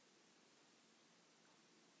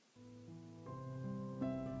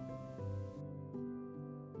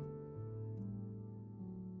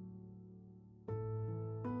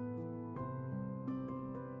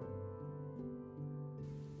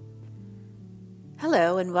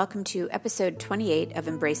Hello, and welcome to episode 28 of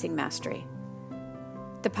Embracing Mastery,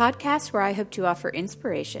 the podcast where I hope to offer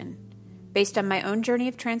inspiration based on my own journey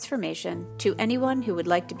of transformation to anyone who would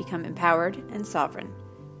like to become empowered and sovereign.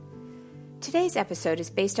 Today's episode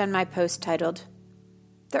is based on my post titled,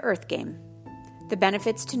 The Earth Game, The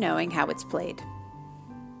Benefits to Knowing How It's Played.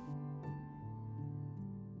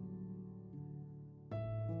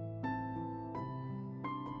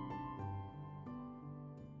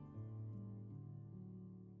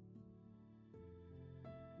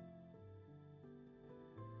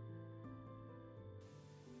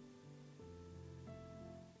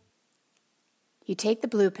 You take the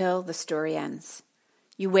blue pill, the story ends.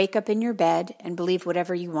 You wake up in your bed and believe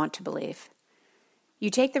whatever you want to believe. You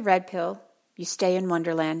take the red pill, you stay in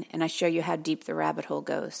Wonderland, and I show you how deep the rabbit hole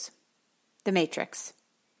goes. The Matrix.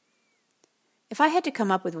 If I had to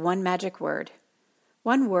come up with one magic word,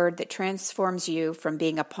 one word that transforms you from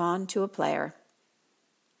being a pawn to a player,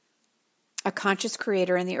 a conscious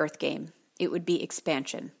creator in the Earth Game, it would be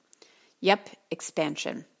expansion. Yep,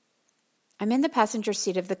 expansion. I'm in the passenger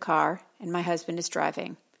seat of the car, and my husband is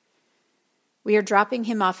driving. We are dropping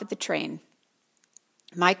him off at the train.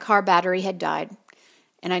 My car battery had died,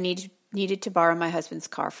 and I needed to borrow my husband's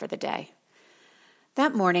car for the day.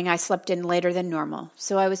 That morning, I slept in later than normal,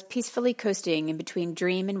 so I was peacefully coasting in between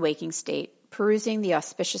dream and waking state, perusing the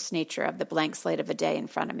auspicious nature of the blank slate of a day in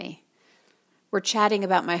front of me. We're chatting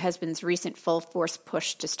about my husband's recent full-force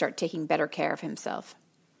push to start taking better care of himself.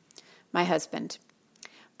 My husband.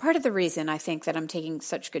 Part of the reason I think that I'm taking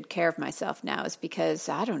such good care of myself now is because,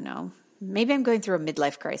 I don't know, maybe I'm going through a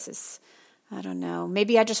midlife crisis. I don't know.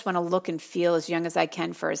 Maybe I just want to look and feel as young as I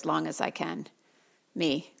can for as long as I can.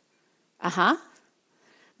 Me. Uh-huh.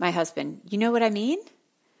 My husband. You know what I mean?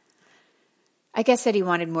 I guess that he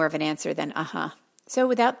wanted more of an answer than uh-huh. So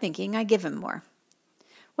without thinking, I give him more.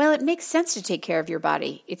 Well, it makes sense to take care of your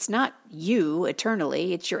body. It's not you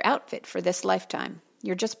eternally. It's your outfit for this lifetime.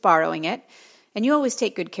 You're just borrowing it. And you always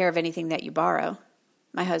take good care of anything that you borrow.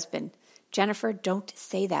 My husband. Jennifer, don't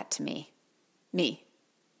say that to me. Me.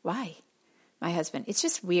 Why? My husband. It's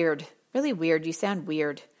just weird. Really weird. You sound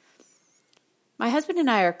weird. My husband and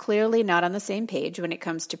I are clearly not on the same page when it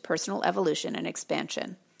comes to personal evolution and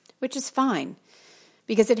expansion, which is fine,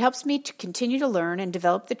 because it helps me to continue to learn and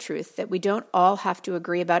develop the truth that we don't all have to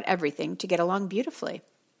agree about everything to get along beautifully.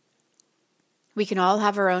 We can all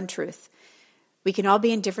have our own truth. We can all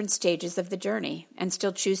be in different stages of the journey and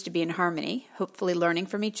still choose to be in harmony, hopefully learning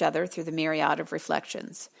from each other through the myriad of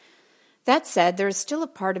reflections. That said, there is still a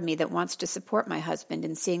part of me that wants to support my husband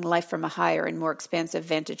in seeing life from a higher and more expansive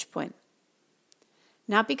vantage point.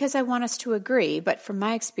 Not because I want us to agree, but from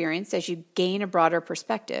my experience, as you gain a broader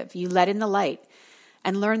perspective, you let in the light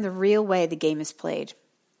and learn the real way the game is played.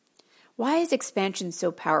 Why is expansion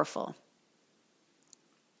so powerful?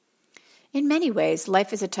 In many ways,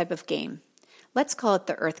 life is a type of game. Let's call it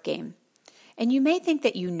the Earth Game. And you may think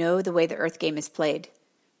that you know the way the Earth Game is played,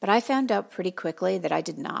 but I found out pretty quickly that I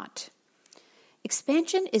did not.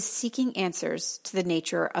 Expansion is seeking answers to the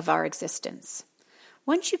nature of our existence.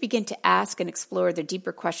 Once you begin to ask and explore the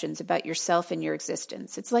deeper questions about yourself and your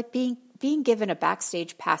existence, it's like being given a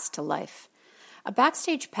backstage pass to life. A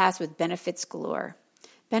backstage pass with benefits galore.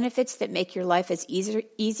 Benefits that make your life as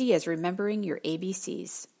easy as remembering your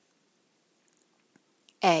ABCs.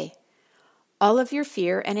 A. All of your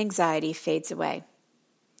fear and anxiety fades away.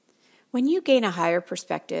 When you gain a higher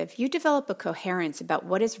perspective, you develop a coherence about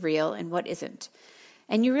what is real and what isn't.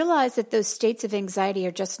 And you realize that those states of anxiety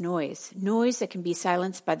are just noise that can be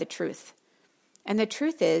silenced by the truth. And the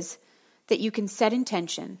truth is that you can set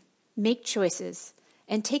intention, make choices,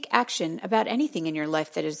 and take action about anything in your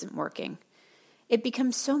life that isn't working. It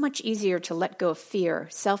becomes so much easier to let go of fear,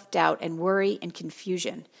 self-doubt, and worry and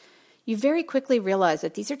confusion. You very quickly realize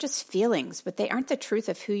that these are just feelings, but they aren't the truth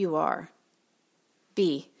of who you are.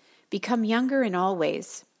 B. Become younger in all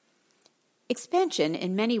ways. Expansion,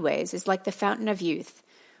 in many ways, is like the fountain of youth.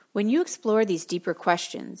 When you explore these deeper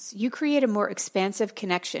questions, you create a more expansive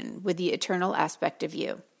connection with the eternal aspect of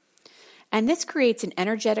you. And this creates an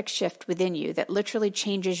energetic shift within you that literally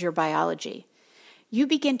changes your biology. You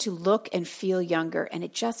begin to look and feel younger, and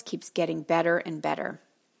it just keeps getting better and better.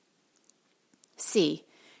 C.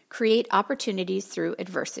 Create opportunities through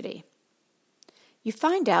adversity. You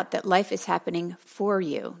find out that life is happening for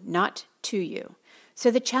you, not to you.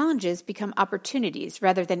 So the challenges become opportunities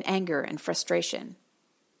rather than anger and frustration.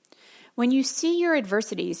 When you see your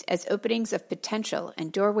adversities as openings of potential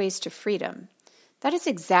and doorways to freedom, that is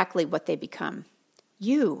exactly what they become.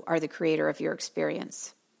 You are the creator of your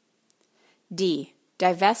experience. D.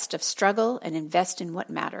 Divest of struggle and invest in what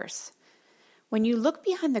matters. When you look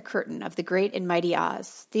behind the curtain of the great and mighty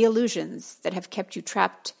Oz, the illusions that have kept you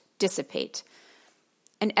trapped dissipate,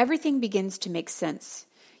 and everything begins to make sense.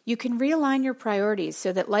 You can realign your priorities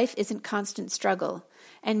so that life isn't constant struggle,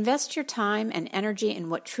 and invest your time and energy in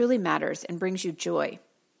what truly matters and brings you joy.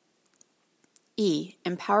 E,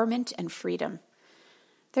 empowerment and freedom.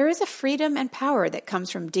 There is a freedom and power that comes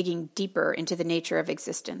from digging deeper into the nature of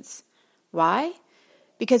existence. Why?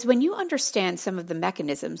 Because when you understand some of the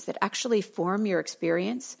mechanisms that actually form your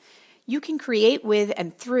experience, you can create with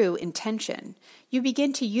and through intention. You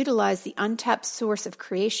begin to utilize the untapped source of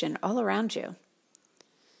creation all around you.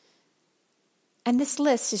 And this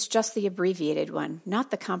list is just the abbreviated one,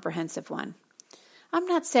 not the comprehensive one. I'm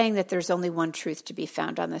not saying that there's only one truth to be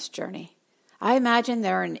found on this journey. I imagine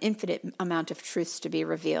there are an infinite amount of truths to be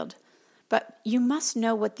revealed, but you must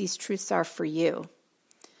know what these truths are for you.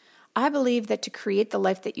 I believe that to create the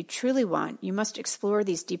life that you truly want, you must explore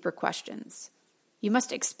these deeper questions. You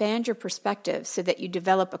must expand your perspective so that you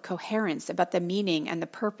develop a coherence about the meaning and the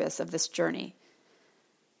purpose of this journey.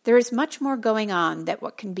 There is much more going on than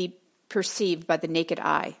what can be perceived by the naked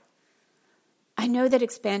eye. I know that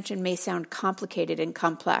expansion may sound complicated and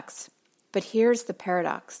complex, but here's the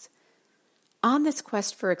paradox. On this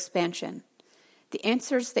quest for expansion, the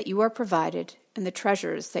answers that you are provided and the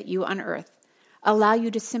treasures that you unearth allow you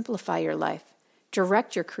to simplify your life,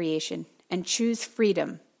 direct your creation, and choose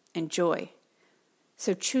freedom and joy.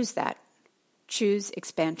 So choose that. Choose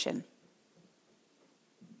expansion.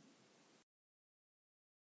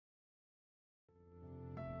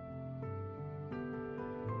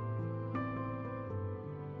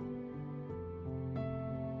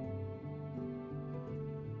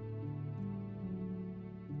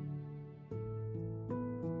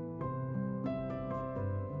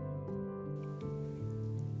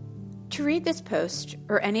 To read this post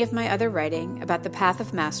or any of my other writing about the path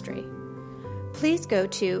of mastery, please go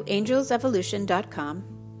to angelsevolution.com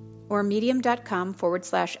or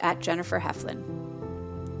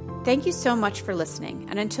medium.com/@JenniferHefflin. Thank you so much for listening,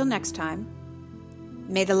 and until next time,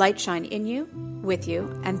 may the light shine in you, with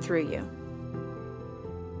you, and through you.